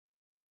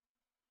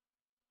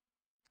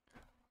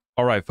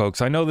All right, folks,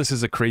 I know this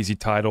is a crazy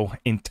title,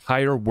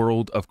 Entire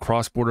World of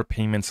Cross-Border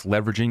Payments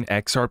Leveraging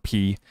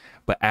XRP,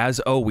 but as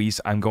always,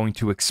 I'm going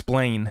to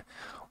explain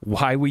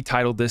why we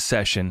titled this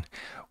session.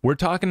 We're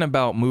talking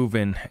about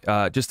moving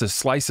just a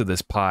slice of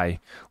this pie.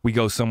 We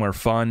go somewhere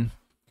fun,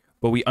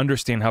 but we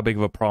understand how big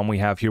of a problem we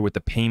have here with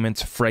the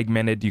payments,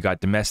 fragmented. You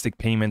got domestic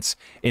payments,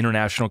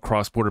 international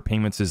cross-border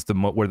payments is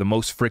where the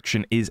most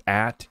friction is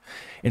at.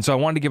 And so I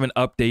wanted to give an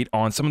update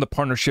on some of the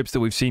partnerships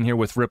that we've seen here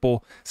with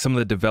Ripple, some of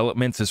the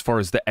developments as far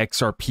as the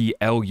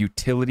XRPL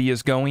utility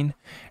is going.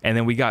 And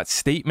then we got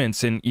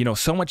statements and,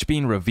 so much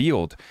being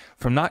revealed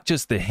from not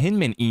just the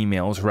Hinman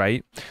emails,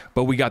 right?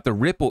 But we got the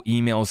Ripple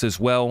emails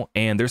as well.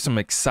 And there's some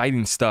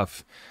exciting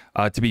stuff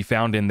to be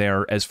found in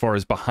there as far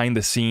as behind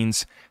the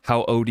scenes,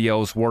 how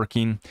ODL is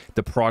working,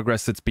 the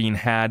progress that's being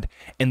had,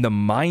 and the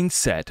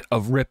mindset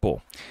of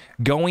Ripple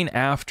going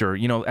after,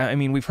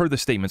 we've heard the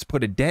statements,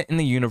 put a dent in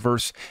the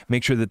universe,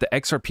 make sure that the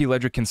XRP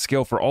ledger can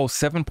scale for all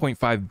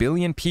 7.5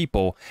 billion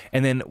people.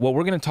 And then what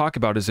we're going to talk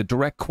about is a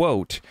direct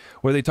quote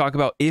where they talk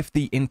about if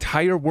the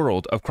entire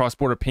world of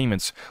cross-border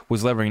payments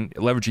was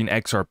leveraging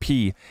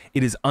XRP,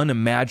 it is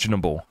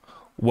unimaginable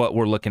what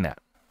we're looking at,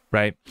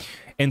 right?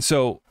 And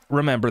so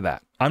remember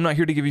that. I'm not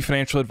here to give you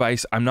financial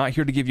advice. I'm not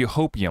here to give you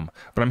hopium,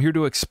 but I'm here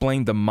to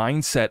explain the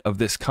mindset of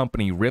this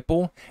company,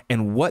 Ripple,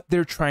 and what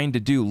they're trying to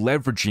do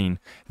leveraging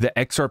the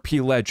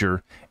XRP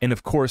ledger, and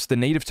of course, the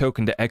native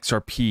token to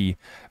XRP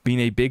being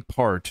a big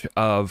part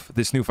of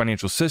this new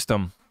financial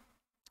system,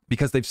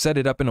 because they've set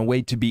it up in a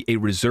way to be a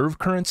reserve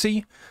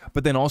currency,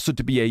 but then also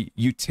to be a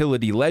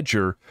utility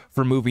ledger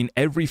for moving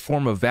every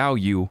form of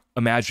value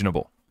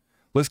imaginable.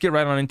 Let's get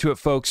right on into it,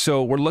 folks.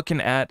 So we're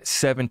looking at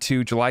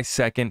July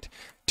 2nd,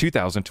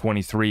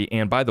 2023.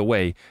 And by the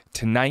way,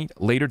 tonight,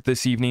 later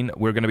this evening,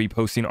 we're going to be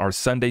posting our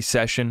Sunday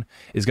session.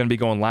 Is going to be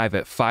going live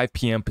at 5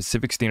 p.m.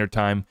 Pacific Standard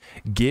Time.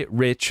 Get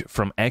Rich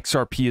from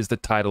XRP is the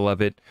title of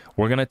it.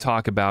 We're going to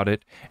talk about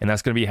it, and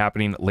that's going to be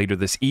happening later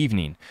this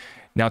evening.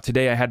 Now,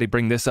 today I had to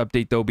bring this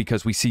update, though,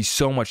 because we see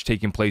so much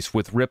taking place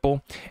with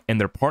Ripple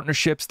and their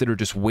partnerships that are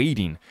just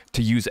waiting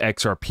to use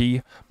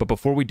XRP. But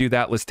before we do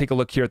that, let's take a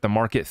look here at the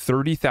market.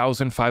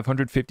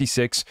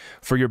 30,556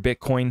 for your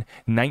Bitcoin,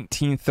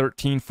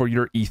 1913 for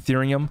your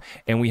Ethereum,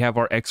 and we have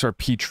our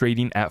XRP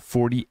trading at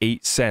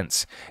 48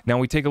 cents. Now,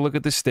 we take a look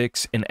at the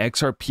sticks, and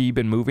XRP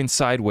been moving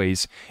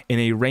sideways in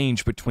a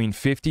range between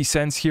 50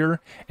 cents here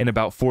and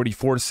about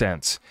 44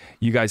 cents.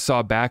 You guys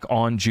saw back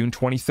on June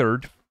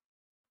 23rd.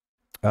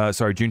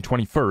 June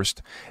 21st.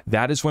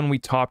 That is when we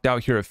topped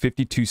out here at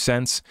 52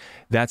 cents.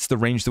 That's the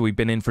range that we've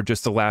been in for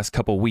just the last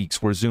couple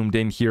weeks. We're zoomed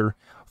in here,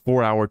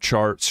 4-hour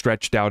chart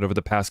stretched out over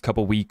the past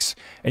couple weeks.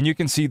 And you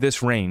can see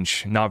this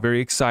range, not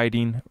very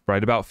exciting,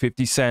 right about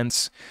 50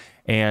 cents.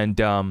 And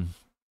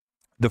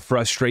the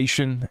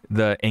frustration,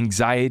 the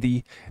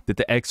anxiety that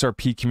the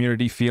XRP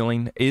community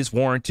feeling is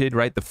warranted,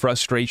 right? The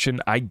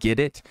frustration, I get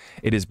it.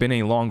 It has been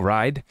a long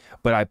ride,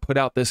 but I put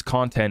out this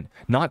content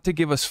not to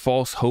give us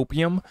false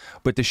hopium,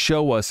 but to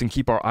show us and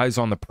keep our eyes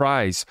on the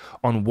prize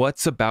on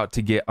what's about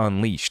to get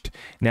unleashed.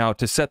 Now,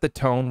 to set the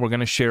tone, we're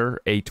going to share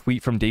a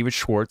tweet from David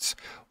Schwartz.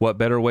 What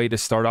better way to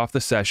start off the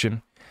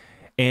session?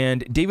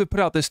 And David put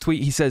out this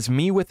tweet. He says,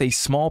 "Me with a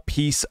small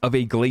piece of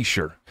a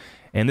glacier."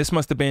 And this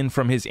must have been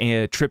from his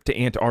trip to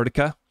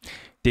Antarctica.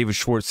 David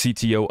Schwartz,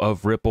 CTO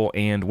of Ripple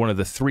and one of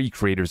the 3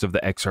 creators of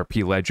the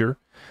XRP ledger,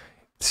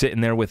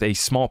 sitting there with a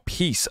small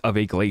piece of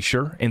a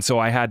glacier. And so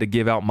I had to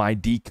give out my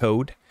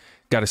decode.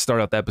 Got to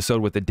start out the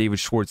episode with the David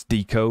Schwartz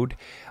decode.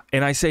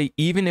 And I say,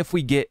 even if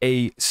we get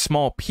a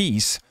small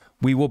piece,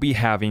 we will be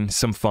having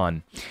some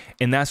fun.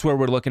 And that's where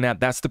we're looking at.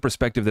 That's the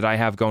perspective that I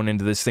have going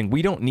into this thing.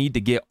 We don't need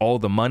to get all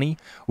the money.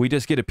 We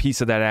just get a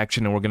piece of that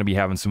action, and we're going to be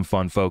having some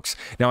fun, folks.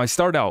 Now, I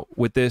start out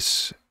with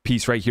this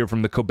piece right here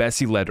from the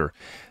Kobesi letter.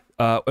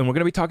 And we're going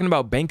to be talking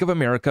about Bank of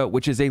America,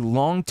 which is a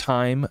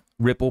longtime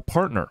Ripple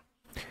partner.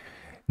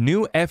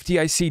 New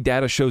FDIC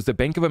data shows that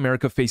Bank of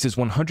America faces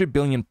 100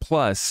 billion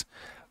plus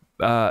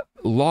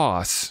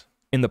loss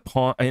in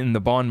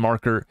the bond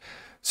market.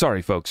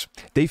 Sorry, folks.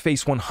 They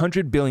face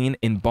 100 billion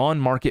in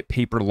bond market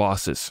paper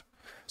losses.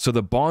 So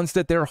the bonds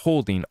that they're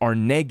holding are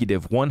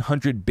negative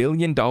 $100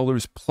 billion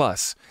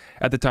plus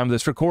at the time of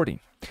this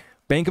recording.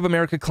 Bank of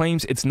America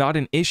claims it's not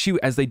an issue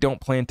as they don't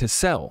plan to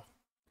sell.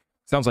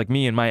 Sounds like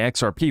me and my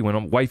XRP.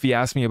 When wifey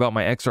asked me about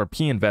my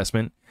XRP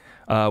investment,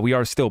 we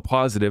are still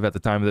positive at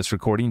the time of this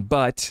recording,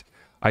 but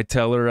I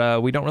tell her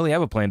we don't really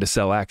have a plan to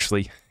sell,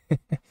 actually.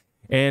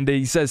 And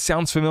he says,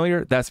 sounds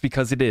familiar? That's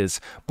because it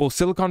is. Both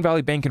Silicon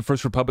Valley Bank and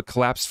First Republic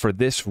collapsed for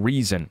this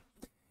reason.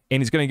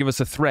 And he's going to give us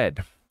a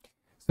thread.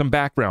 Some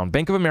background.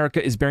 Bank of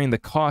America is bearing the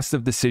cost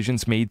of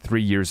decisions made 3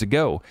 years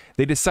ago.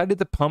 They decided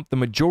to pump the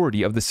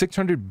majority of the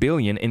 $600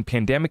 billion in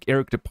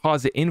pandemic-era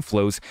deposit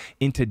inflows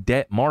into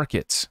debt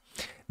markets.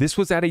 This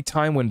was at a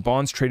time when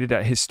bonds traded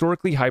at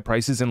historically high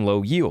prices and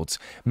low yields.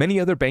 Many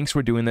other banks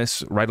were doing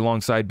this right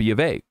alongside B of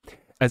A.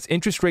 As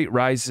interest rate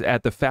rises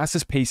at the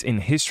fastest pace in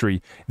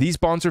history, these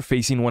bonds are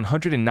facing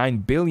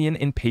 $109 billion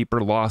in paper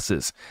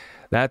losses.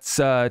 That's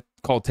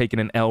called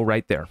taking an L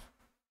right there.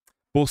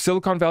 Both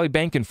Silicon Valley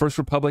Bank and First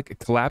Republic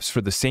collapsed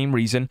for the same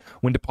reason.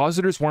 When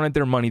depositors wanted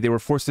their money, they were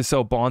forced to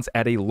sell bonds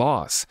at a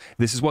loss.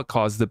 This is what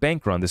caused the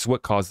bank run. This is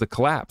what caused the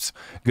collapse.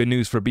 Good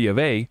news for B of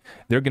A,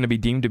 they're going to be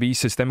deemed to be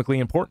systemically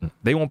important.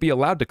 They won't be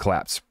allowed to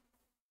collapse.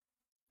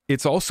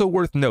 It's also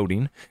worth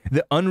noting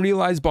that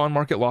unrealized bond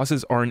market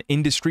losses are an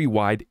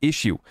industry-wide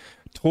issue.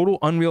 Total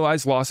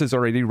unrealized losses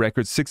are at a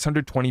record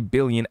 $620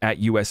 billion at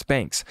U.S.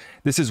 banks.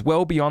 This is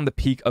well beyond the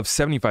peak of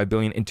 $75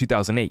 billion in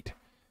 2008.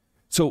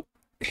 So,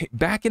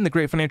 back in the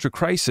Great Financial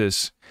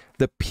Crisis,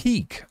 the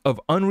peak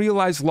of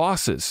unrealized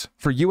losses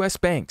for U.S.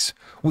 banks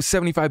was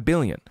 $75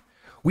 billion.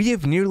 We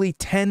have nearly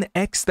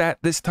 10x that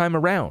this time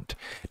around.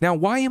 Now,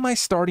 why am I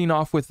starting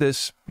off with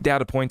this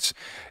data points?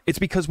 It's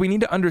because we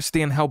need to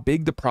understand how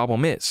big the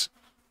problem is,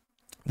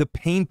 the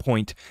pain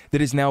point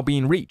that is now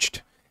being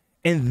reached.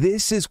 And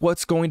this is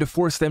what's going to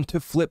force them to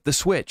flip the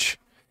switch.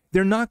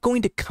 They're not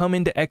going to come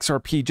into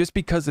XRP just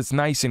because it's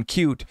nice and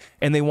cute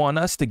and they want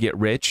us to get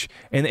rich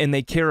and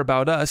they care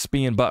about us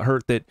being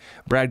butthurt that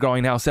Brad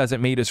Garlinghouse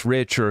hasn't made us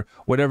rich or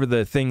whatever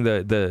the thing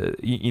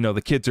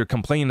the kids are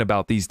complaining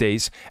about these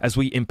days as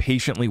we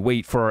impatiently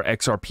wait for our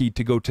XRP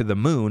to go to the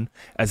moon,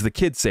 as the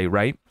kids say,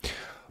 right?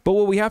 But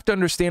what we have to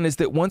understand is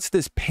that once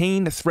this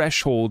pain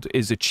threshold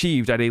is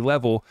achieved at a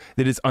level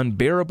that is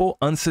unbearable,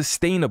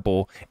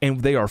 unsustainable,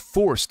 and they are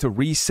forced to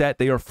reset,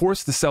 they are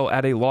forced to sell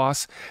at a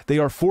loss, they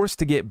are forced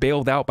to get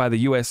bailed out by the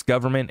U.S.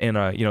 government and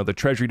the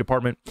Treasury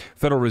Department,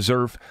 Federal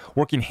Reserve,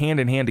 working hand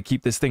in hand to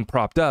keep this thing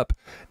propped up.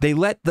 They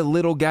let the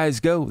little guys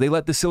go. They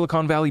let the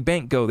Silicon Valley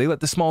Bank go. They let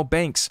the small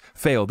banks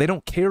fail. They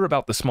don't care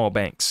about the small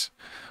banks,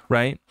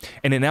 right?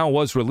 And it now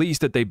was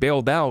released that they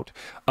bailed out.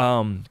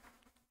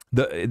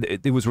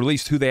 It was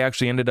released who they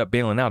actually ended up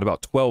bailing out,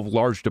 about 12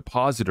 large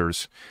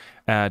depositors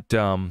at,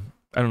 I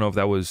don't know if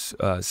that was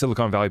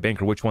Silicon Valley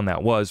Bank or which one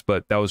that was,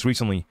 but that was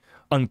recently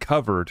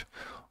uncovered.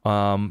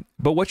 But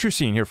what you're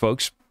seeing here,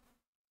 folks,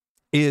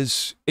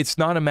 is it's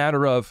not a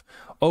matter of,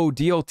 oh,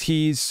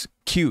 DLT's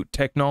cute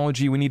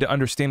technology, we need to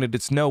understand it.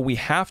 It's no, we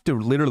have to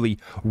literally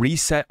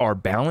reset our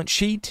balance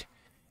sheet.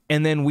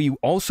 And then we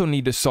also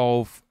need to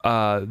solve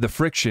the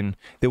friction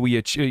that we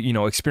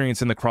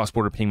experience in the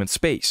cross-border payment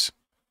space.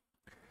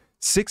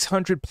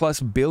 600 plus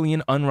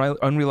billion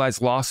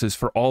unrealized losses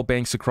for all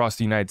banks across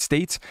the United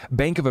States.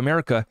 Bank of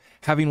America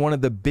having one of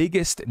the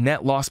biggest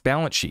net loss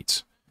balance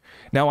sheets.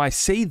 Now, I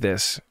say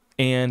this,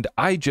 and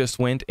I just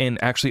went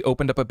and actually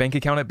opened up a bank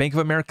account at Bank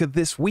of America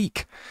this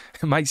week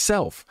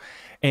myself.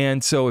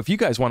 And so if you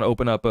guys want to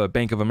open up a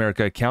Bank of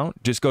America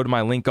account, just go to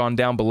my link on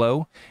down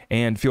below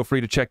and feel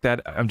free to check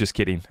that. I'm just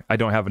kidding. I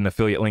don't have an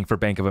affiliate link for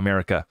Bank of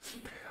America.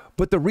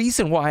 But the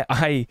reason why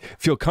I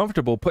feel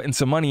comfortable putting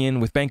some money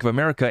in with Bank of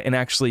America and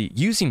actually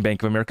using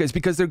Bank of America is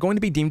because they're going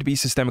to be deemed to be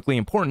systemically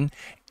important,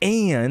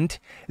 and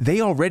they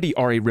already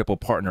are a Ripple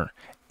partner.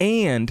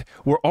 And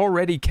we're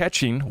already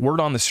catching word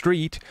on the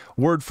street,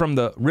 word from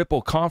the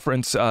Ripple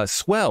conference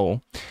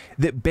swell,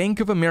 that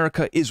Bank of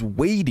America is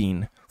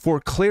waiting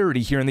for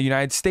clarity here in the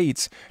United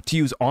States to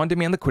use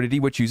on-demand liquidity,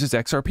 which uses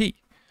XRP.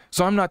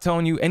 So I'm not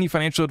telling you any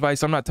financial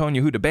advice. I'm not telling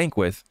you who to bank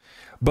with,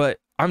 but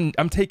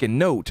I'm taking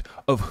note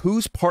of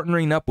who's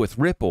partnering up with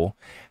Ripple,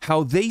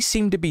 how they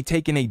seem to be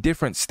taking a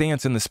different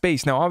stance in the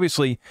space. Now,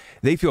 obviously,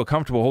 they feel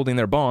comfortable holding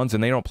their bonds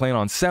and they don't plan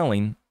on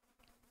selling,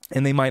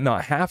 and they might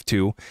not have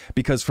to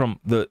because from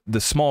the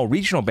small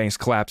regional banks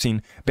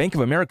collapsing, Bank of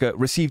America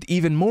received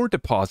even more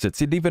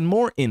deposits and even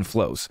more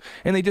inflows,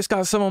 and they just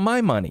got some of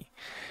my money.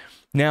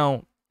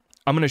 Now,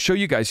 I'm going to show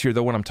you guys here,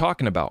 though, what I'm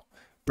talking about.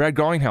 Brad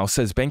Garlinghouse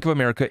says Bank of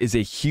America is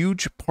a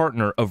huge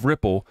partner of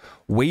Ripple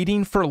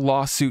waiting for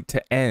lawsuit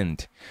to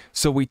end.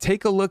 So we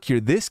take a look here.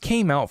 This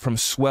came out from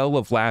Swell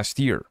of last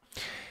year.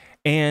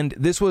 And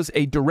this was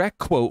a direct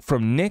quote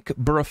from Nick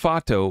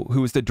Burafato,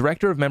 who is the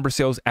director of member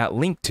sales at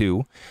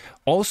Link2,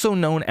 also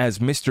known as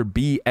Mr.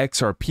 B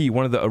XRP,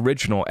 one of the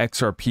original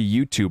XRP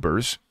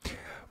YouTubers.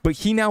 But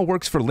he now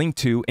works for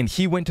Link2, and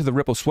he went to the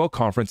Ripple Swell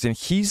conference, and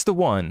he's the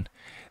one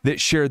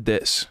that shared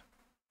this.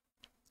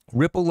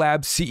 Ripple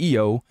Labs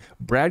CEO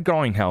Brad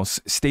Garlinghouse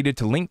stated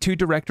to Link2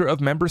 Director of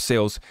Member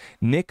Sales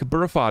Nick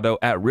Burafato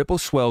at Ripple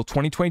Swell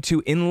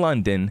 2022 in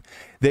London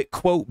that,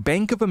 quote,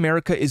 Bank of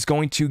America is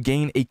going to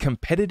gain a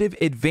competitive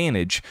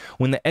advantage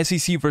when the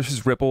SEC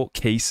versus Ripple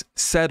case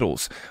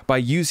settles by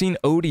using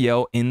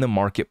ODL in the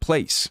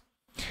marketplace.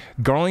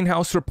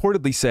 Garlinghouse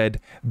reportedly said,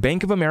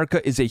 Bank of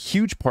America is a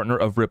huge partner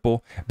of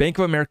Ripple. Bank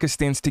of America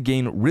stands to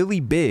gain really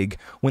big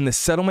when the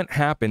settlement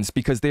happens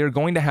because they are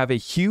going to have a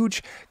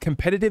huge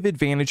competitive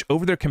advantage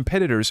over their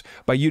competitors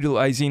by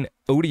utilizing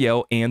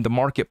ODL and the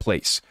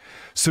marketplace.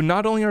 So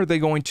not only are they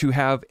going to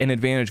have an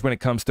advantage when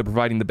it comes to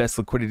providing the best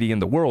liquidity in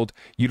the world,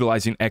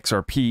 utilizing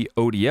XRP,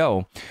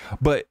 ODL,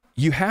 but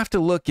you have to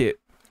look at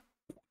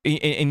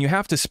and you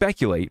have to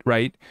speculate,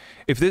 right?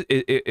 If this,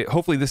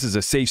 hopefully this is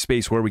a safe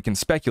space where we can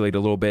speculate a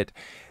little bit,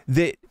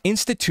 that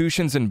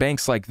institutions and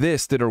banks like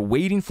this that are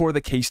waiting for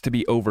the case to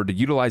be over to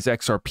utilize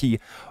XRP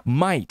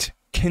might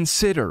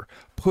consider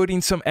putting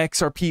some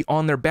XRP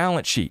on their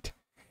balance sheet,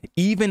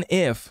 even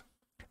if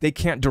they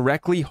can't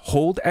directly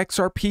hold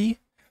XRP,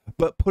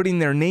 but putting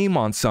their name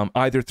on some,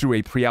 either through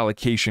a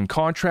pre-allocation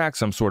contract,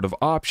 some sort of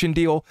option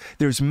deal.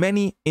 There's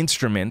many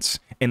instruments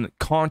and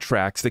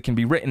contracts that can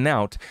be written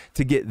out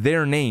to get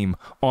their name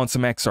on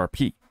some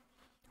XRP,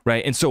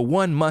 right? And so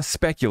one must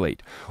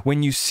speculate.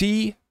 When you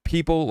see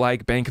people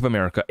like Bank of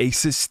America, a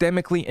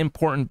systemically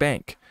important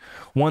bank,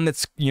 one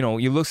that's,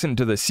 you listen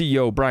to the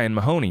CEO, Brian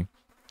Mahoney,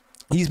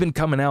 he's been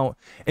coming out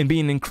and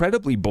being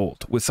incredibly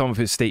bold with some of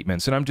his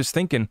statements. And I'm just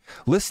thinking,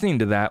 listening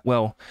to that,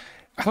 well,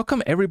 how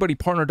come everybody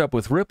partnered up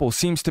with Ripple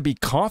seems to be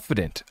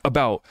confident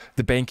about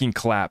the banking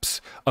collapse,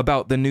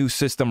 about the new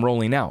system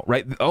rolling out,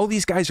 right? All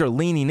these guys are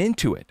leaning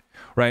into it,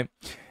 right?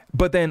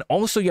 But then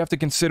also you have to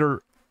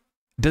consider,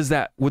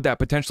 would that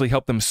potentially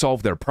help them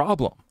solve their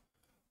problem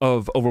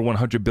of over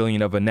 100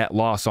 billion of a net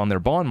loss on their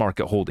bond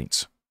market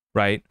holdings,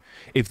 right?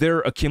 If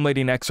they're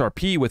accumulating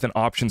XRP with an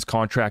options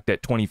contract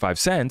at 25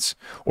 cents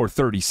or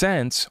 30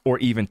 cents or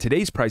even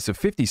today's price of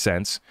 50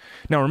 cents.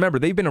 Now remember,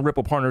 they've been a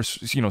Ripple partner,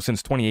 since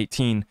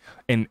 2018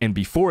 and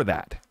before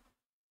that.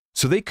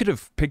 So they could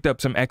have picked up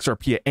some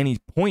XRP at any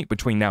point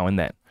between now and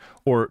then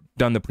or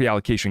done the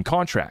pre-allocation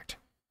contract,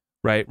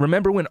 right?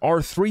 Remember when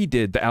R3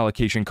 did the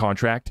allocation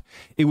contract,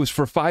 it was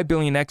for 5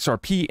 billion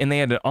XRP and they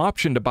had an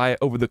option to buy it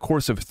over the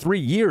course of 3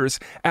 years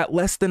at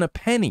less than a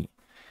penny.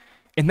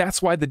 And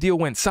that's why the deal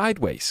went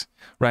sideways,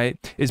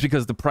 right? Is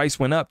because the price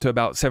went up to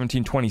about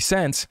 17, 20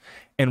 cents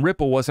and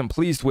Ripple wasn't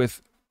pleased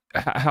with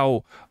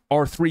how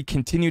R3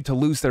 continued to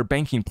lose their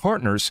banking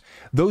partners.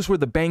 Those were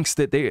the banks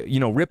that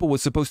Ripple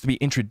was supposed to be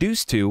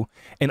introduced to,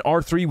 and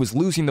R3 was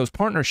losing those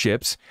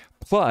partnerships.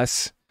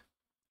 Plus,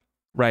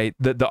 right,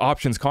 the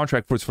options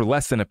contract was for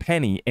less than a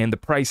penny and the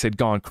price had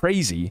gone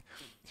crazy.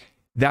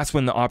 That's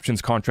when the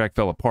options contract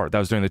fell apart. That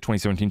was during the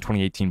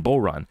 2017-2018 bull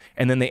run.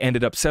 And then they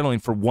ended up settling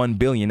for 1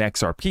 billion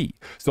XRP.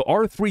 So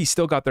R3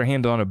 still got their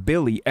hand on a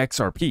billy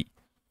XRP,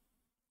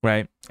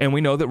 right? And we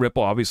know that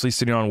Ripple obviously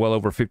sitting on well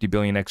over 50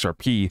 billion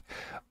XRP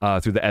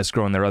through the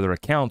escrow and their other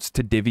accounts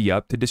to divvy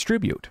up to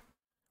distribute,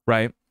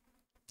 right?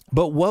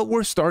 But what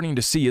we're starting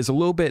to see is a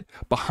little bit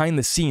behind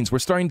the scenes. We're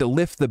starting to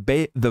lift the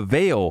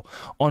veil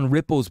on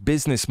Ripple's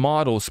business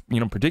models,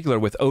 in particular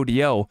with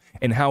ODL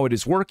and how it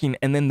is working,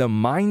 and then the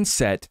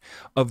mindset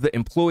of the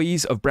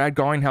employees of Brad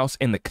Garlinghouse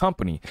and the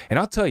company. And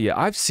I'll tell you,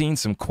 I've seen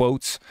some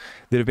quotes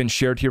that have been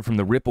shared here from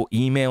the Ripple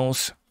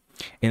emails.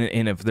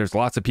 And if there's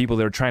lots of people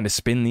that are trying to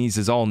spin these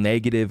as all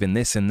negative and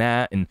this and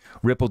that, and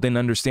Ripple didn't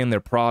understand their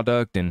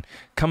product and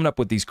coming up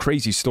with these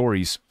crazy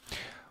stories.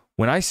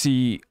 When I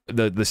see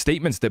the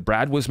statements that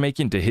Brad was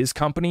making to his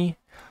company,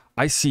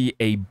 I see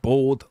a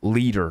bold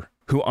leader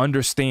who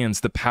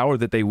understands the power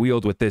that they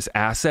wield with this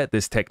asset,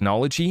 this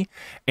technology,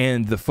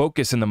 and the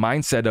focus and the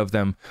mindset of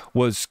them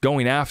was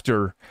going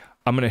after,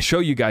 I'm going to show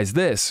you guys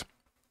this,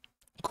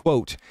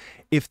 quote,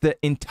 if the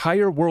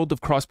entire world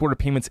of cross-border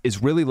payments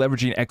is really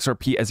leveraging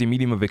XRP as a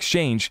medium of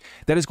exchange,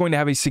 that is going to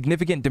have a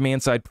significant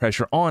demand-side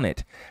pressure on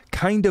it.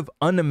 Kind of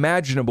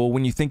unimaginable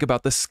when you think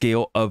about the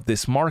scale of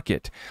this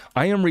market.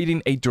 I am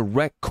reading a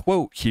direct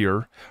quote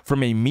here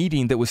from a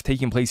meeting that was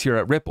taking place here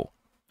at Ripple.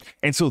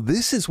 And so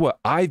this is what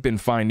I've been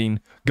finding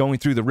going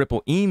through the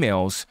Ripple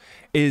emails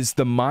is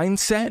the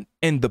mindset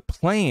and the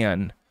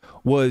plan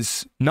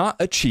was not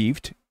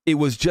achieved. It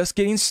was just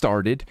getting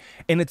started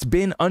and it's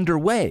been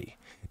underway.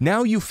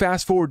 Now you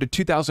fast forward to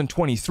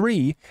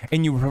 2023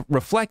 and you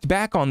reflect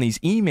back on these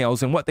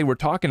emails and what they were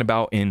talking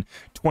about in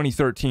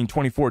 2013,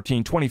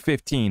 2014,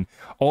 2015,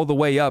 all the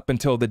way up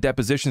until the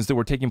depositions that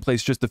were taking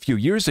place just a few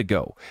years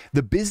ago.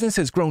 The business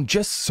has grown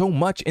just so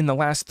much in the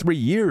last 3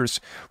 years,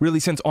 really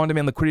since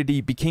on-demand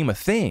liquidity became a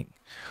thing,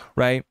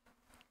 right?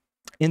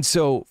 And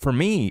so for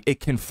me, it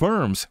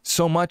confirms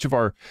so much of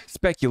our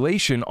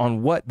speculation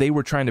on what they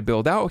were trying to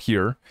build out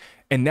here.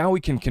 And now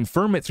we can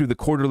confirm it through the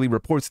quarterly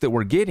reports that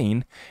we're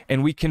getting,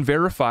 and we can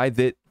verify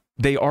that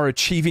they are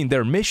achieving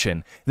their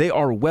mission. They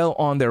are well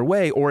on their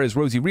way, or as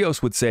Rosie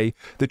Rios would say,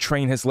 the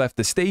train has left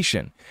the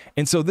station.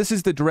 And so this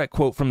is the direct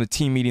quote from the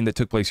team meeting that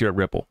took place here at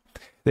Ripple.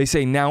 They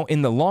say, now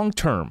in the long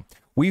term,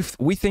 we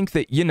think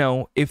that,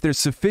 if there's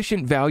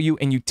sufficient value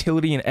and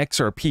utility in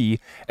XRP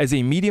as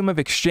a medium of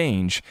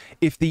exchange,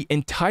 if the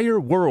entire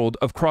world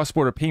of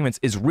cross-border payments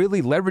is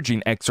really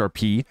leveraging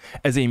XRP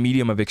as a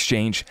medium of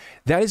exchange,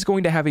 that is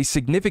going to have a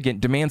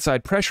significant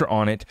demand-side pressure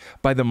on it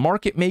by the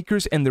market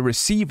makers and the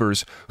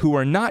receivers who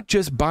are not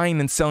just buying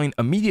and selling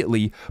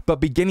immediately,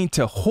 but beginning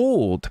to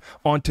hold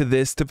onto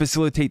this to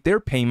facilitate their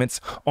payments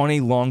on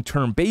a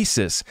long-term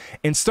basis,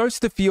 and starts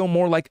to feel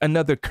more like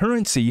another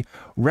currency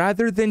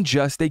rather than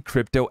just a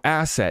crypto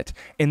asset.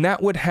 And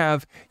that would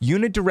have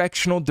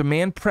unidirectional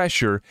demand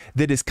pressure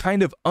that is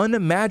kind of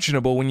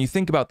unimaginable when you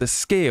think about the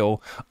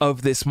scale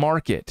of this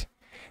market.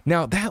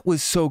 Now, that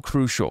was so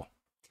crucial.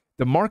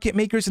 The market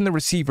makers and the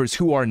receivers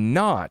who are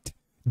not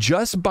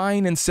just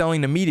buying and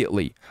selling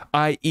immediately,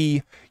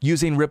 i.e.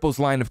 using Ripple's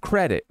line of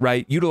credit,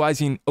 right?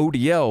 Utilizing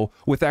ODL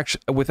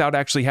without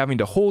actually having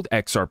to hold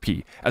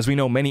XRP, as we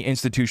know many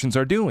institutions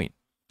are doing.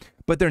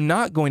 but they're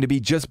not going to be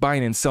just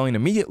buying and selling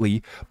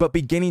immediately, but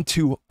beginning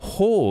to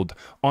hold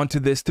onto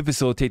this to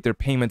facilitate their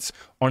payments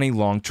on a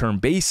long-term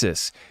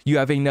basis. You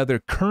have another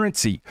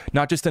currency,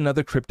 not just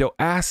another crypto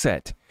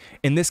asset.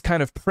 And this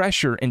kind of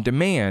pressure and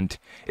demand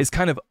is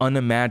kind of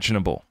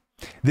unimaginable.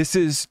 This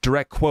is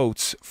direct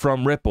quotes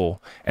from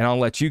Ripple, and I'll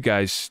let you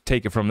guys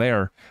take it from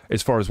there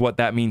as far as what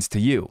that means to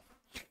you.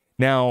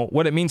 Now,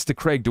 what it means to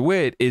Craig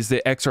DeWitt is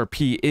that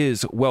XRP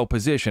is well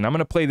positioned. I'm going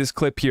to play this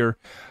clip here.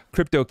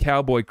 Crypto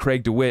Cowboy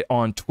Craig DeWitt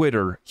on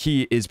Twitter.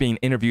 He is being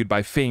interviewed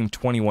by Fame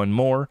 21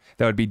 More.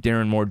 That would be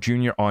Darren Moore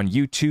Jr. on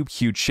YouTube.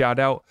 Huge shout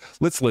out.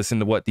 Let's listen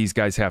to what these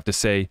guys have to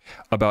say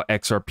about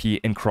XRP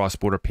and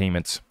cross-border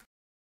payments.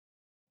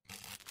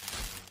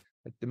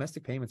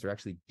 Domestic payments are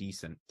actually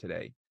decent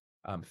today.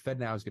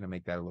 FedNow is going to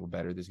make that a little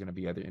better. There's going to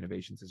be other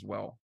innovations as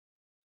well.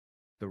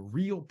 The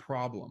real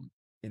problem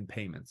in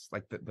payments,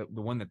 like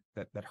the one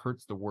that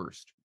hurts the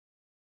worst,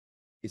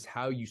 is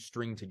how you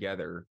string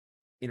together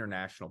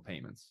international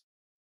payments.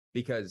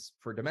 Because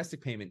for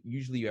domestic payment,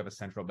 usually you have a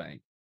central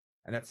bank,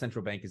 and that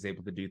central bank is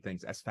able to do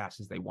things as fast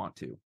as they want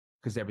to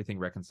because everything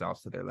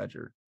reconciles to their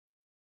ledger.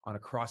 On a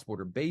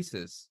cross-border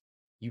basis,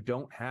 you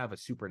don't have a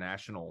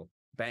supranational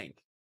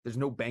bank. There's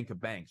no bank of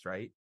banks,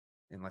 right?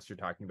 Unless you're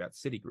talking about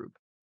Citigroup.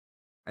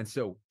 And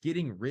so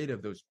getting rid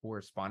of those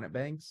correspondent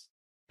banks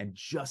and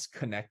just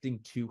connecting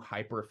to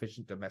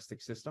hyper-efficient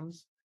domestic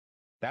systems,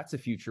 that's a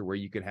future where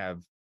you could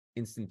have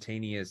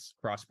instantaneous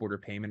cross-border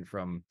payment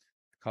from,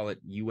 call it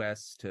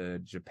US to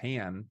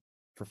Japan,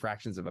 for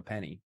fractions of a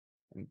penny.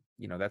 And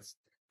you know, that's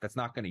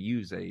not going to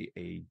use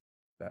a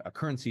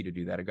currency to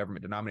do that, a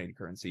government-denominated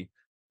currency.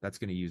 That's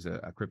going to use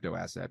a crypto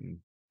asset, and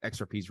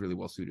XRP is really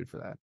well suited for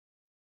that.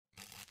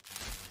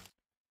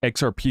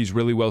 XRP is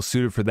really well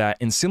suited for that.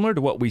 And similar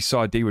to what we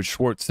saw David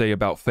Schwartz say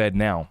about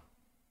FedNow.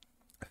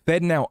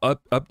 FedNow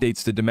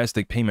updates the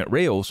domestic payment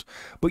rails,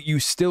 but you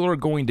still are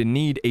going to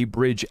need a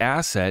bridge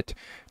asset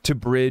to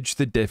bridge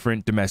the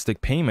different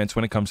domestic payments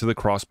when it comes to the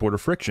cross-border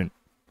friction.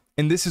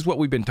 And this is what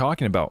we've been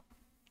talking about.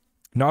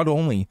 Not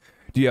only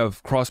do you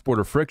have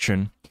cross-border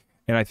friction,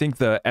 and I think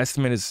the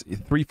estimate is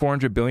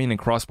 400 billion in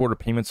cross-border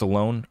payments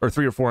alone, or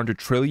 300 or 400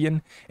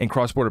 trillion in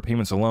cross-border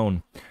payments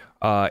alone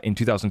in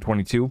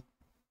 2022.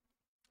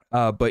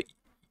 But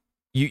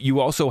you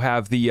also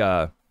have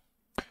the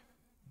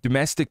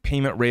domestic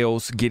payment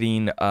rails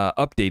getting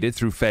updated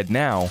through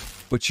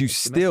FedNow, but you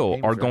still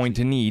are going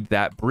to need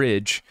that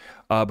bridge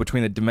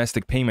between the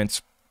domestic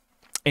payments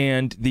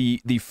and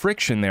the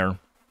friction there,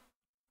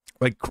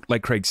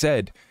 like Craig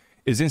said,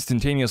 is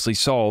instantaneously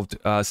solved,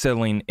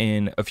 settling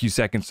in a few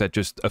seconds at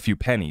just a few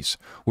pennies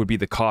would be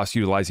the cost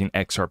utilizing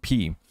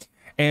XRP.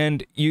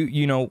 And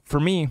you know, for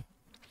me,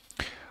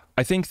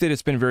 I think that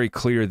it's been very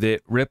clear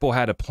that Ripple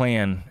had a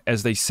plan,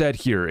 as they said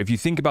here. If you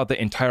think about the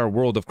entire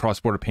world of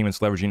cross-border payments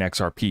leveraging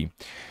XRP,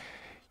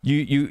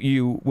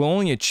 you will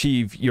only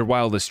achieve your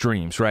wildest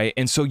dreams, right?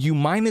 And so you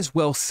might as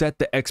well set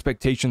the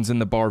expectations in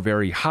the bar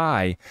very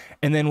high.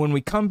 And then when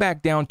we come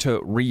back down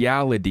to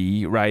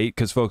reality, right?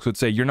 Because folks would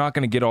say, you're not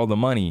going to get all the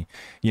money.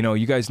 You know,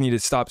 you guys need to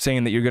stop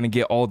saying that you're going to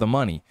get all the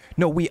money.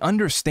 No, we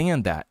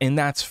understand that, and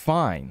that's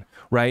fine,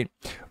 right?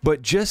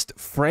 But just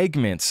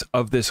fragments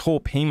of this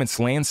whole payments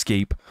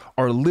landscape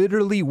are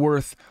literally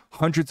worth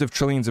hundreds of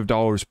trillions of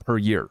dollars per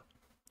year.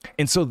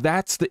 And so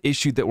that's the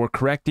issue that we're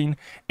correcting,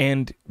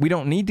 and we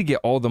don't need to get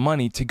all the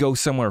money to go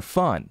somewhere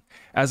fun.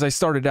 As I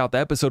started out the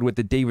episode with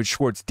the David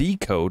Schwartz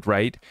decode,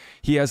 right?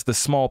 He has the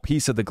small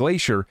piece of the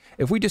glacier.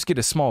 If we just get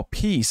a small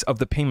piece of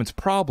the payments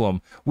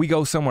problem, we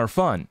go somewhere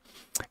fun.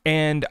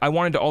 And I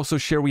wanted to also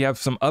share we have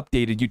some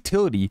updated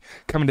utility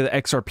coming to the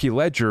XRP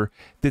ledger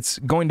that's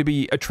going to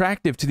be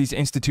attractive to these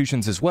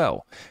institutions as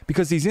well.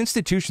 Because these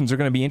institutions are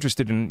going to be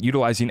interested in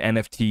utilizing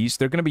NFTs.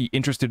 They're going to be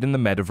interested in the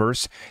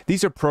metaverse.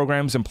 These are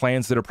programs and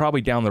plans that are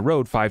probably down the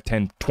road 5,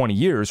 10, 20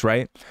 years,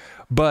 right?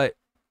 But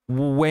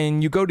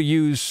when you go to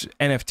use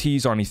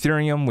NFTs on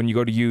Ethereum, when you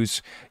go to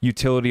use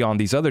utility on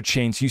these other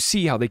chains, you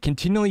see how they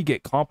continually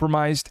get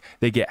compromised,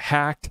 they get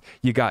hacked,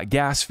 you got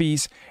gas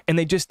fees, and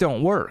they just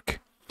don't work.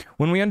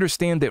 When we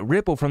understand that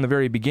Ripple from the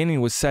very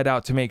beginning was set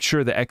out to make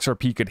sure that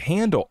XRP could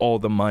handle all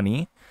the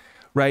money,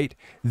 right?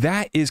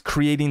 That is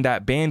creating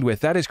that bandwidth,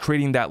 that is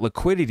creating that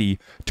liquidity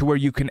to where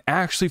you can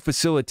actually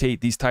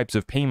facilitate these types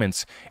of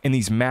payments and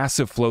these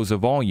massive flows of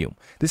volume.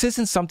 This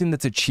isn't something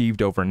that's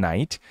achieved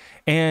overnight.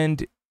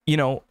 And you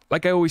know,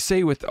 like I always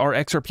say with our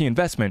XRP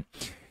investment,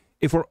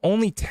 if we're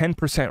only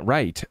 10%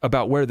 right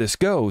about where this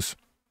goes,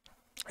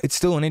 it's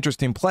still an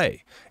interesting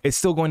play. It's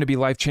still going to be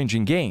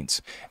life-changing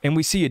gains. And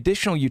we see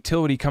additional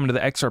utility coming to the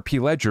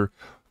XRP ledger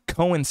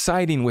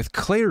coinciding with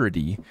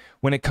clarity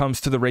when it comes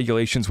to the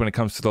regulations, when it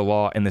comes to the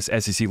law and this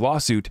SEC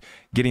lawsuit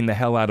getting the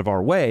hell out of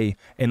our way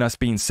and us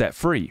being set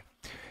free.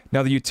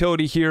 Now, the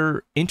utility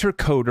here,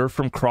 Intercoder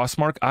from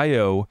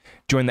Crossmark.io,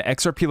 joined the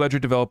XRP Ledger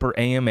Developer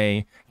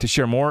AMA to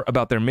share more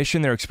about their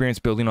mission, their experience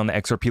building on the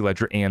XRP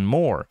Ledger, and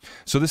more.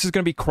 So this is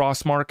going to be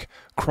Crossmark.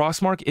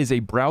 Crossmark is a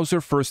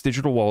browser-first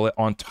digital wallet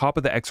on top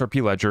of the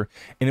XRP Ledger,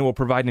 and it will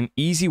provide an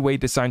easy way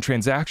to sign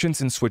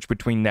transactions and switch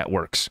between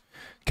networks.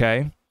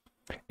 Okay?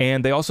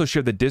 And they also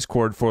share the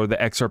Discord for the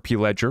XRP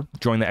Ledger.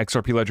 Join the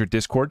XRP Ledger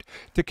Discord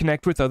to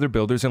connect with other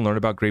builders and learn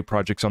about great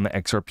projects on the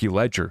XRP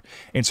Ledger.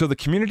 And so the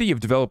community of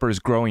developers is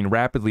growing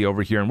rapidly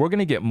over here, and we're going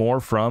to get more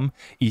from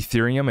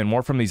Ethereum and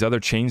more from these other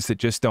chains that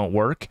just don't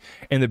work.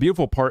 And the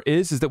beautiful part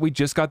is that we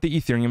just got the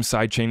Ethereum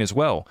sidechain as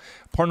well.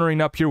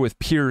 Partnering up here with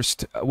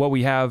Pierced, what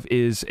we have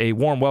is a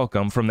warm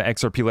welcome from the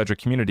XRP Ledger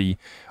community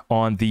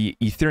on the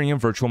Ethereum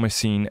virtual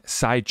machine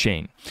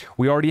sidechain.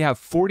 We already have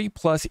 40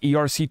 plus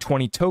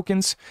ERC20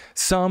 tokens.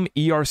 Some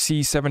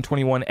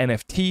ERC721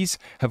 NFTs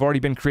have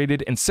already been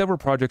created, and several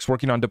projects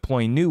working on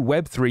deploying new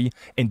Web3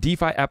 and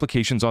DeFi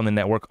applications on the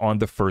network on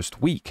the first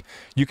week.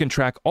 You can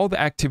track all the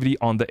activity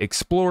on the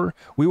Explorer.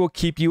 We will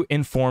keep you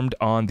informed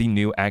on the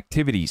new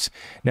activities.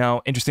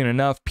 Now, interesting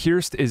enough,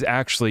 Pierced is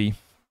actually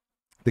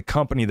the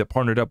company that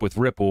partnered up with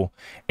Ripple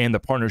and the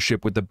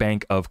partnership with the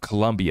Bank of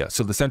Colombia.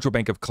 So the Central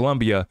Bank of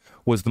Colombia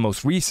was the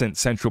most recent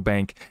central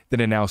bank that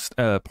announced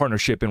a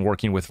partnership in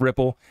working with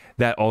Ripple.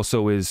 That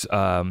also is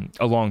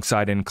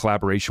alongside in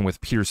collaboration with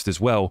Pierced as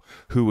well,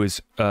 who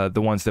is the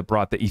ones that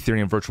brought the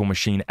Ethereum virtual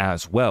machine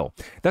as well.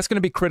 That's going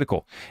to be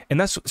critical. And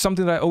that's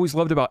something that I always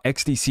loved about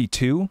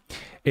XDC2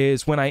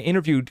 is when I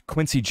interviewed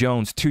Quincy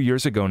Jones 2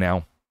 years ago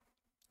now,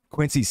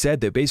 Quincy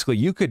said that basically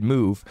you could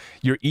move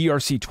your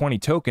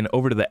ERC20 token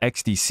over to the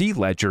XDC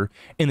ledger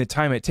in the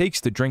time it takes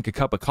to drink a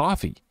cup of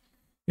coffee,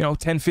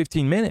 10,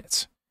 15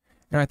 minutes.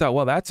 And I thought,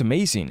 well, that's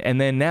amazing.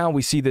 And then now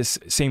we see this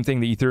same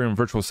thing, the Ethereum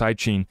virtual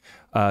sidechain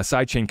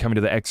coming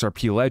to the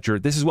XRP ledger.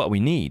 This is what we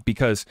need,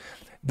 because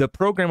the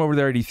program over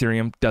there at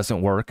Ethereum doesn't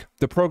work.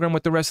 The program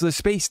with the rest of the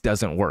space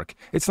doesn't work.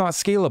 It's not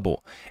scalable.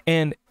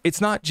 And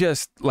it's not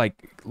just like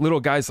little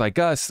guys like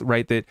us,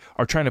 right, that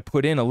are trying to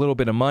put in a little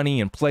bit of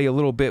money and play a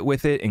little bit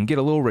with it and get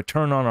a little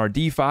return on our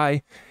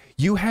DeFi.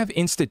 You have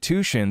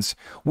institutions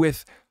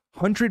with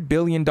 $100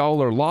 billion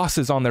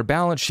losses on their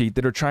balance sheet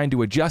that are trying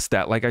to adjust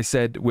that, like I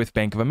said, with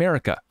Bank of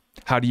America.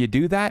 How do you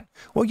do that?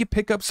 Well, you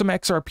pick up some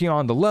XRP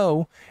on the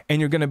low, and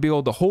you're going to be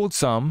able to hold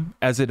some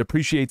as it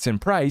appreciates in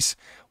price,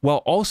 while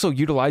also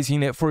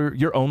utilizing it for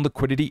your own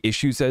liquidity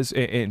issues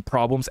and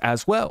problems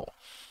as well,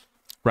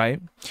 right?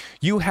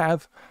 You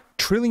have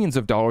trillions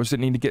of dollars that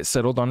need to get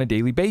settled on a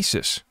daily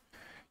basis.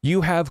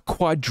 You have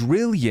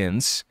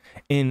quadrillions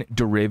in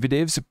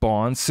derivatives,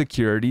 bonds,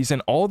 securities,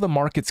 and all the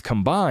markets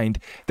combined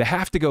that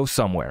have to go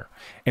somewhere.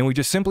 And we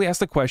just simply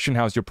ask the question,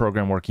 how's your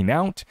program working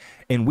out?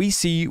 And we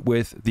see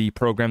with the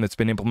program that's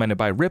been implemented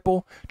by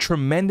Ripple,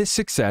 tremendous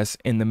success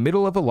in the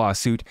middle of a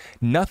lawsuit.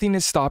 Nothing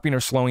is stopping or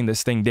slowing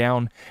this thing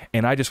down.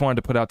 And I just wanted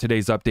to put out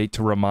today's update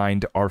to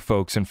remind our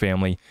folks and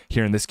family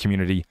here in this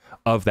community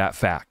of that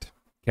fact.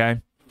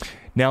 Okay?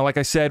 Now, like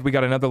I said, we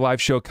got another live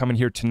show coming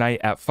here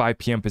tonight at 5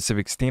 p.m.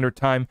 Pacific Standard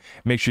Time.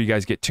 Make sure you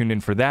guys get tuned in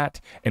for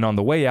that. And on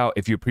the way out,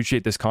 if you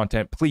appreciate this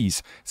content,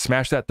 please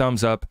smash that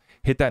thumbs up,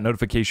 hit that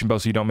notification bell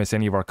so you don't miss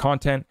any of our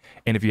content.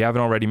 And if you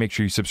haven't already, make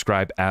sure you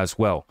subscribe as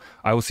well.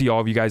 I will see all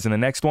of you guys in the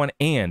next one,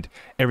 and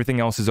everything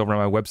else is over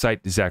on my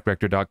website,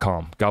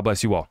 zachrector.com. God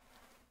bless you all.